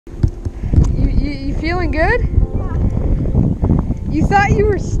You feeling good? Yeah. You thought you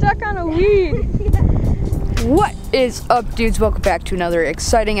were stuck on a weed. What is up, dudes? Welcome back to another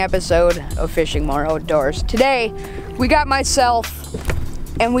exciting episode of Fishing More Outdoors. Today, we got myself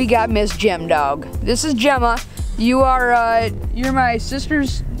and we got Miss Gem Dog. This is Gemma. You're my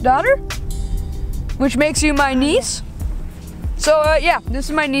sister's daughter, which makes you my niece. So yeah, this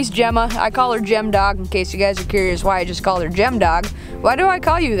is my niece Gemma. I call her Gem Dog in case you guys are curious why I just called her Gem Dog. Why do I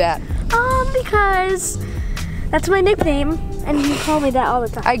call you that? Because that's my nickname, and you call me that all the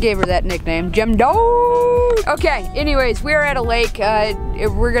time. I gave her that nickname, Gem Dog. Okay, anyways, we're at a lake.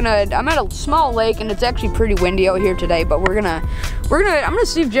 I'm at a small lake, and it's actually pretty windy out here today, but I'm gonna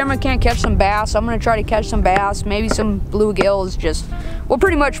see if Gemma can't catch some bass. I'm gonna try to catch some bass, maybe some bluegills. We're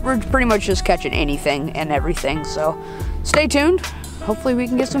pretty much just catching anything and everything, so stay tuned. Hopefully we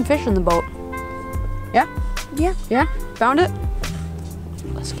can get some fish in the boat. Yeah? Yeah. Yeah? Found it?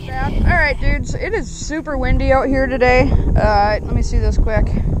 Let's get it. Alright, dudes, it is super windy out here today. Let me see this quick.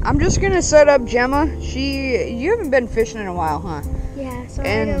 I'm just gonna set up Gemma. You haven't been fishing in a while, huh? Yeah, so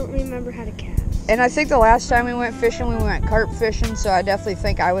I don't remember how to cast. And I think the last time we went fishing, we went carp fishing, so I definitely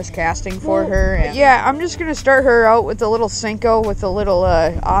think I was casting for her. And yeah, I'm just gonna start her out with a little Senko with a little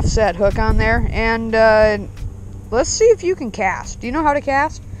offset hook on there, and let's see if you can cast. Do you know how to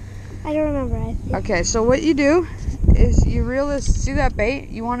cast? I don't remember. Okay, so what you do is you reel this, see that bait?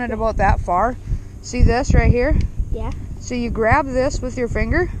 You want it about that far. See this right here? Yeah. So you grab this with your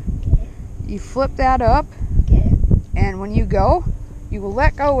finger, Okay. you flip that up, Okay. and when you go, you will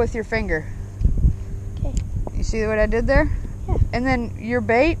let go with your finger. Okay. You see what I did there? Yeah. And then your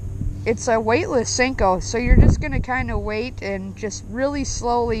bait, it's a weightless Senko, so you're just gonna kind of wait and just really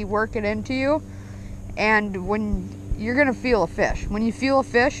slowly work it into you, and when you're gonna feel a fish. When you feel a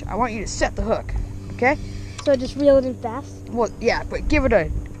fish, I want you to set the hook, okay? So just reel it in fast? Well, yeah, but give it a,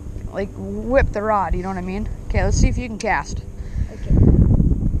 like, whip the rod, you know what I mean? Okay, let's see if you can cast. Okay.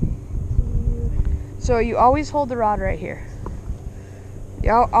 So you always hold the rod right here.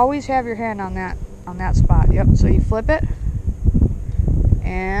 You always have your hand on that spot. Yep, so you flip it,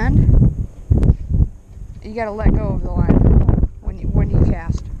 and you gotta let go of the line when you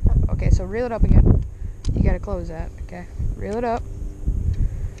cast. Okay, so reel it up again. You gotta close that, okay? Reel it up.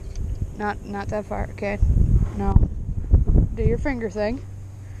 Not that far, okay? No. Do your finger thing.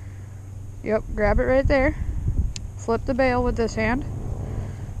 Yep, grab it right there. Flip the bail with this hand.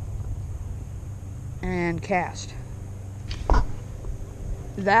 And cast.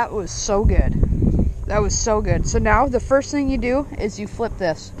 That was so good. That was so good. So now the first thing you do is you flip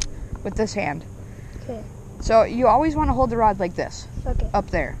this with this hand. Okay. So you always want to hold the rod like this. Okay. Up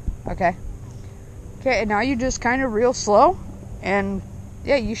there, okay? Okay, and now you just kind of reel slow, and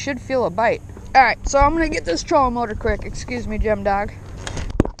yeah, you should feel a bite. All right, so I'm gonna get this trolling motor quick. Excuse me, Gem Dog.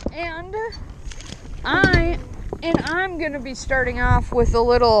 And I'm gonna be starting off with a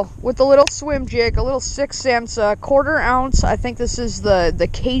little swim jig, a little 6 cents, 1/4 ounce. I think this is the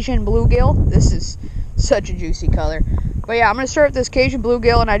Cajun bluegill. This is such a juicy color. But yeah, I'm gonna start with this Cajun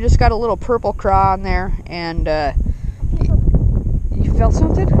bluegill, and I just got a little purple craw on there. And you felt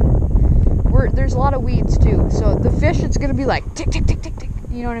something? There's a lot of weeds too, so the fish, it's gonna be like tick tick tick tick tick.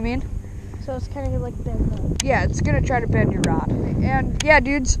 You know what I mean? So it's kind of like bend. Yeah, it's gonna try to bend your rod. And yeah,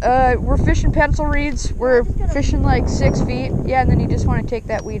 dudes, we're fishing pencil reeds. We're fishing like 6 feet. Yeah, and then you just want to take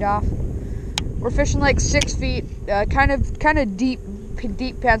that weed off. We're fishing like 6 feet, kind of deep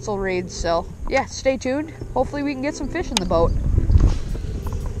pencil reeds. So yeah, stay tuned. Hopefully we can get some fish in the boat.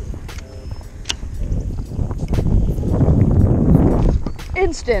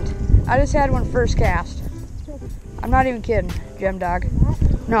 Instant. I just had one first cast. I'm not even kidding, Gem Dog.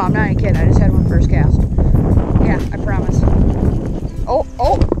 No, I'm not even kidding. I just had one first cast. Yeah, I promise.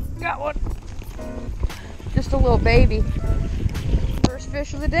 Oh, got one. Just a little baby. First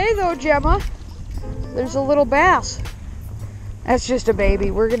fish of the day, though, Gemma. There's a little bass. That's just a baby.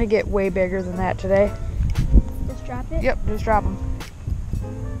 We're going to get way bigger than that today. Just drop it? Yep, just drop them.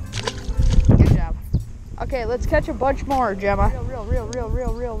 Good job. Okay, let's catch a bunch more, Gemma. Reel.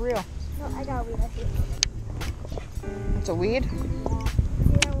 No, I got a weed. I see it. It's a weed? Yeah,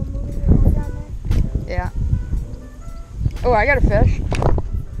 we're moving it all down there. Yeah. Oh, I got a fish.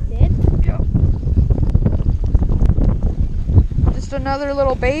 Did? Yep. Just another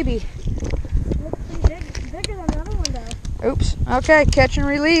little baby. Looks pretty big. Bigger than the other one, though. Oops. Okay, catch and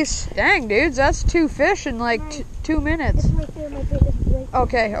release. Dang, dudes, that's 2 fish in like 2 minutes. It's my favorite bait. It's really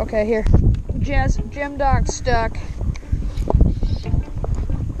Okay, here. Gem Dog stuck.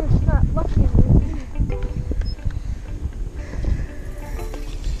 It's not lucky.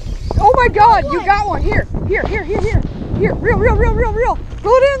 Oh my God, you got one. Here. Reel.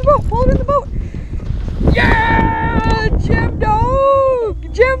 Pull it in the boat.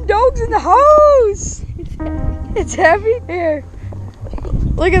 It's heavy? Here.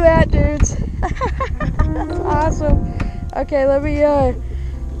 Look at that, dudes. That's awesome. Okay, let me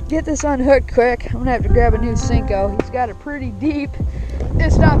get this unhooked quick. I'm gonna have to grab a new Cinco. He's got it pretty deep.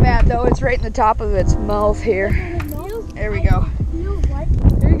 It's not bad though. It's right in the top of its mouth here. There we go.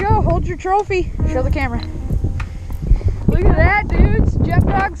 Here you go. Hold your trophy. Show the camera. Look at that, dudes. Gem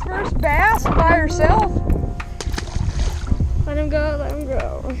Dog's first bass by herself. Let him go, let him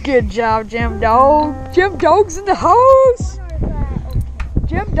go. Good job, Gem Dog. Gem Dog's in the house.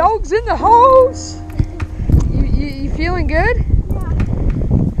 Gem Dog's in the house. You feeling good?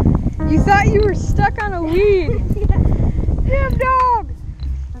 Yeah. You thought you were stuck on a weed. Gem Dog.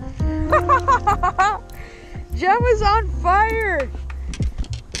 Gem is on fire.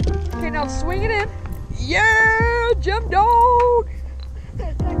 Okay, now swing it in. Yeah, Gem Dog.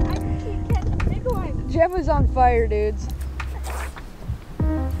 Gem is on fire, dudes.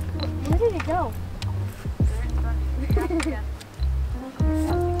 Where did it go?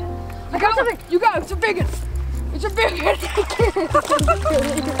 I got something. You got it. It's a big one. It's a big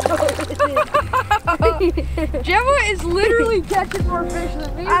one. Gemma is literally catching more fish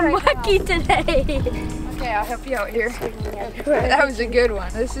than me. I'm right lucky now. today. Okay, I'll help you out here. That was a good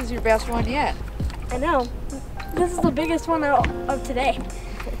one. This is your best one yet. I know. This is the biggest one of today.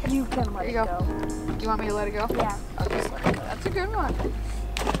 You can let it go. You want me to let it go? Yeah. I'll just let it go. That's a good one.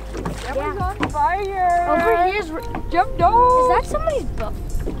 Gemma's Yeah. on fire. Over here's. Gem Dog. Is that somebody's boat?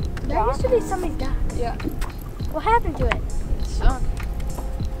 That used to be somebody's dock. Yeah. What happened to it? It sunk.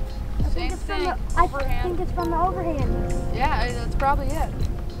 I think it's from the overhand. Yeah, that's probably it.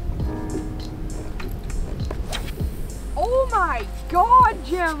 Oh my God,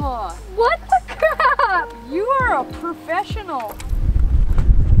 Gemma! What the crap? You are a professional.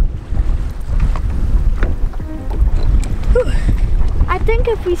 I think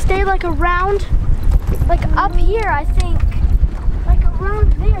if we stay like around, like up here, I think, like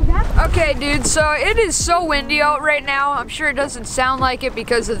around there, that's... Okay, dude, so it is so windy out right now. I'm sure it doesn't sound like it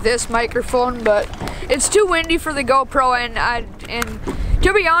because of this microphone, but it's too windy for the GoPro, and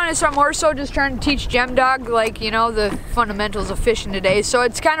to be honest, I'm more so just trying to teach Gem Dog, like, you know, the fundamentals of fishing today. So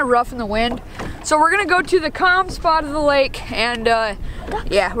it's kind of rough in the wind. So we're gonna go to the calm spot of the lake, and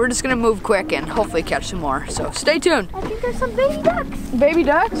yeah, we're just gonna move quick and hopefully catch some more. So stay tuned. I think there's some baby ducks. Baby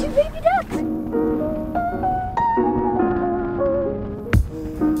ducks? 2 baby ducks.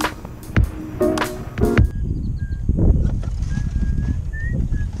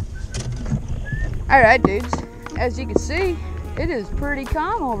 All right, dudes. As you can see, it is pretty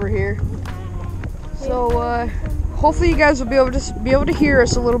calm over here. So hopefully you guys will be able to hear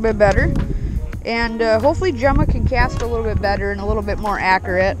us a little bit better, and hopefully Gemma can cast a little bit better and a little bit more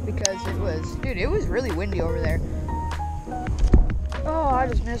accurate, because it was really windy over there. Oh, I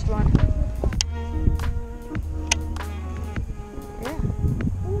just missed one. Yeah.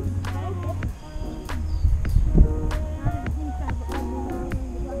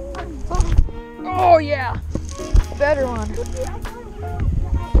 Oh yeah, better one.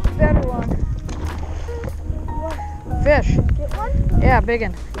 Better one. Fish. Get one? Yeah, big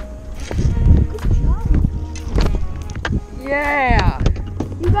one. Yeah.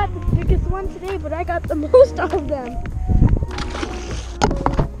 You got the biggest one today, but I got the most of them.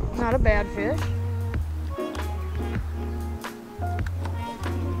 Not a bad fish.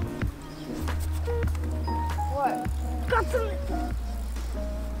 What? Got some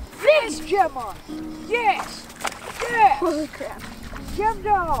Fish, Gemma. Yes. Yes. Holy crap. Gem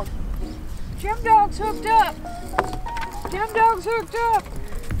Dog. Gem Dog's hooked up. Gem Dog's hooked up.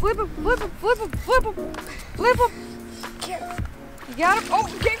 Flip him, flip him, flip him, flip him, flip him. You got him? Oh,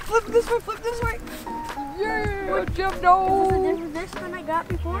 okay, flip this way, Yeah, Gem Is it Dog. different from this one I got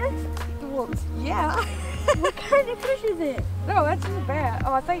before? Well, yeah. What kind of fish is it? No, that's not bad.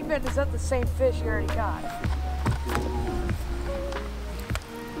 Oh, I thought you meant is that the same fish you already got?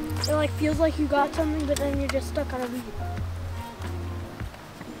 It like feels like you got something, but then you're just stuck on a weed.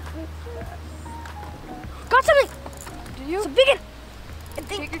 Got something! Do you? It's a big one! I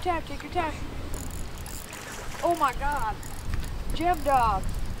think. Take your time, take your time. Oh my God. Gem Dog.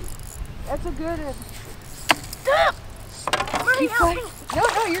 That's a good one. Hurry, help me! No,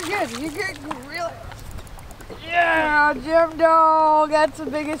 you're good. You're good. You're really. Yeah, Gem Dog. That's the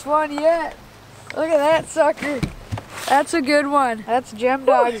biggest one yet. Look at that sucker. That's a good one. That's Gem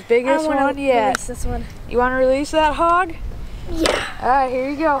Dog's biggest one yet. Release this one. You want to release that hog? Yeah. All right, here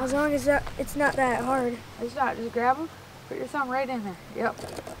you go. As long as it's not that hard. It's not. Just grab him. Put your thumb right in there. Yep.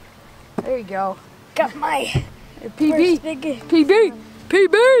 There you go. Got my PB. first big. PB.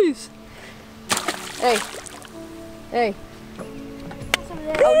 PBs. Hey. Hey.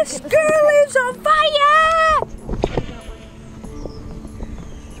 This girl is on fire!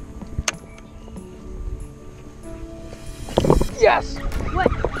 Yes!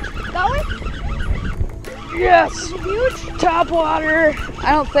 What? Going? Yes! Is it huge? Top water!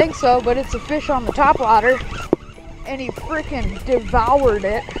 I don't think so, but it's a fish on the top water. And he freaking devoured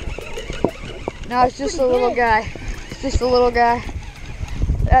it. No, it's just a little guy. It's just a little guy.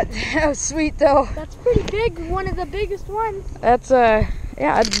 That was sweet though. That's pretty big. One of the biggest ones. That's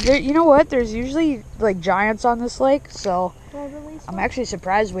yeah. You know what? There's usually like giants on this lake, so I'm actually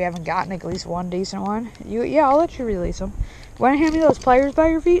surprised we haven't gotten at least one decent one. Yeah, I'll let you release them. Want to hand me those pliers by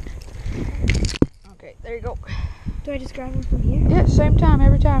your feet? Okay, there you go. Do I just grab them from here? Yeah, same time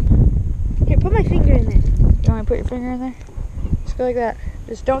every time. Here, put my finger in there. You want me to put your finger in there? Just go like that.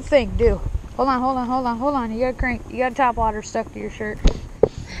 Just don't think. Do. Hold on, hold on, hold on, hold on. You got a crank. You got top water stuck to your shirt.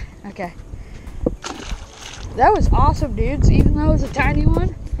 Okay. That was awesome, dudes. Even though it was a tiny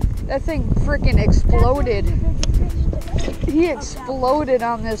one, that thing freaking exploded. He exploded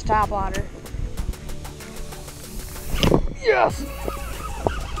on this top water. Yes!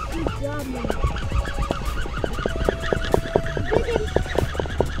 Good job, man.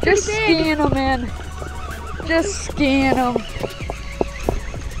 Just scan them in. Just scan them.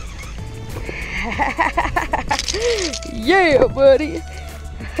 Yeah, buddy.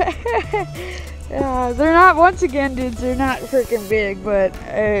 They're not, once again, dudes, they're not freaking big, but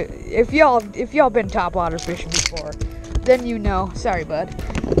if y'all been topwater fishing before, then you know. Sorry, bud.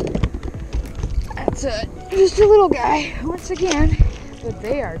 That's just a little guy, once again, but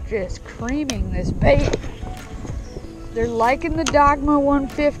they are just creaming this bait. They're liking the Dogma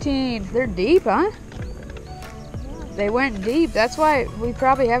 115. They're deep, huh? They went deep. That's why we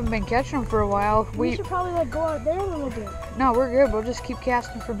probably haven't been catching them for a while. We should probably like go out there a little bit. No, we're good. We'll just keep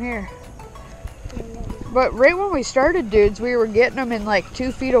casting from here. But right when we started, dudes, we were getting them in like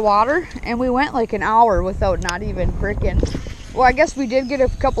 2 feet of water, and we went like an hour without not even freaking. Well, I guess we did get a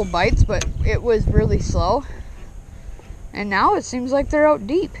couple bites, but it was really slow. And now it seems like they're out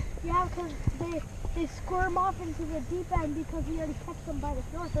deep. Yeah, because they squirm off into the deep end because we already catch them by the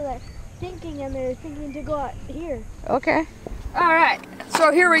shore, so they're thinking and they're thinking to go out here. Okay. All right.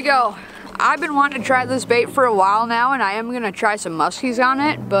 So here we go. I've been wanting to try this bait for a while now, and I am gonna try some muskies on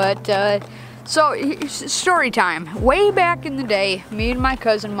it. But so story time. Way back in the day, me and my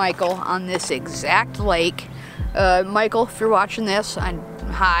cousin Michael on this exact lake. Michael, if you're watching this,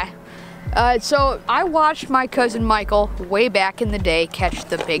 hi. So I watched my cousin Michael way back in the day catch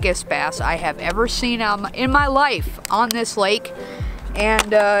the biggest bass I have ever seen in my life on this lake.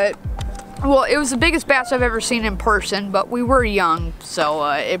 And well, it was the biggest bass I've ever seen in person, but we were young, so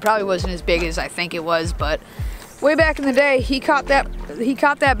it probably wasn't as big as I think it was. But way back in the day, he caught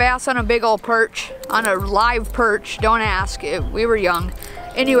that bass on a big old perch, on a live perch. Don't ask, we were young.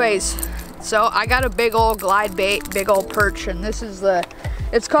 Anyways, so I got a big old glide bait, big old perch, and this is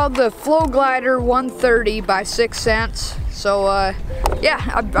it's called the Flow Glider 130 by 6 cents. So yeah,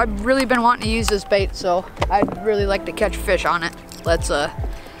 I've really been wanting to use this bait, so I'd really like to catch fish on it. Let's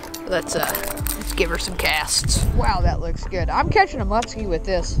give her some casts. Wow, that looks good. I'm catching a muskie with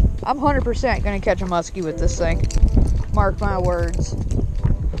this. I'm 100% gonna catch a muskie with this thing. Mark my words.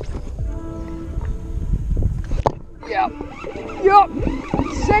 Yep.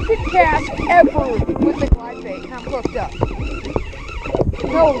 Second cast ever with the glide bait, and I'm hooked up.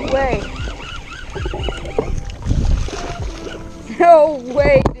 No way. No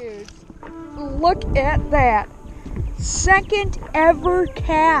way, dudes. Look at that. Second ever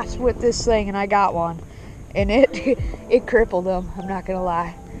cast with this thing, and I got one. And it crippled him, I'm not gonna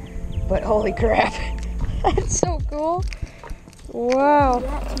lie. But holy crap. That's so cool. Wow.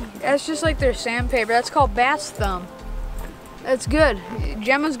 That's just like their sandpaper. That's called bass thumb. That's good.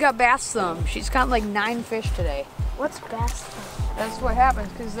 Gemma's got bass thumb. She's got like 9 fish today. What's bass thumb? That's what happens,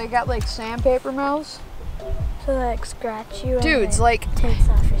 because they got like sandpaper mouths. So they like scratch you. Dudes, like, takes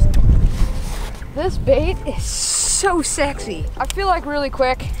off your skin. This bait is so sexy. I feel like really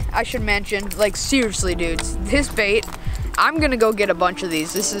quick, I should mention, like seriously dudes, this bait, I'm gonna go get a bunch of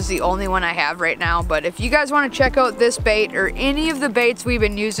these. This is the only one I have right now, but if you guys wanna check out this bait or any of the baits we've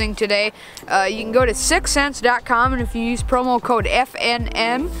been using today, you can go to 6cents.com, and if you use promo code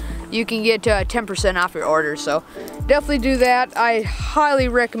FNM, you can get 10% off your order. So definitely do that. I highly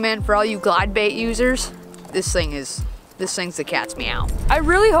recommend for all you glide bait users. This thing's the cat's meow. I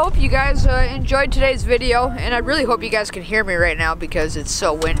really hope you guys enjoyed today's video, and I really hope you guys can hear me right now because it's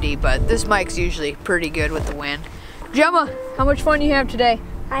so windy, but this mic's usually pretty good with the wind. Gemma, how much fun you have today?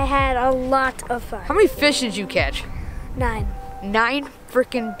 I had a lot of fun. How many fish did you catch? 9. 9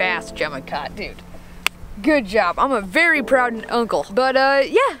 freaking bass Gemma caught, dude. Good job. I'm a very proud uncle. But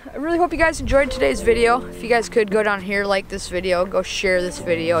yeah, I really hope you guys enjoyed today's video. If you guys could go down here, like this video, go share this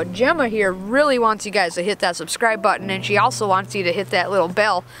video. Gemma here really wants you guys to hit that subscribe button, and she also wants you to hit that little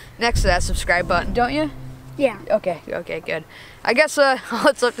bell next to that subscribe button, don't you? Yeah. Okay, good. I guess all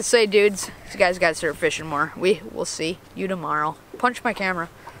it's left to say, dudes, you guys gotta start fishing more. We will see you tomorrow. Punch my camera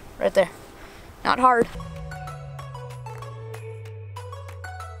right there. Not hard.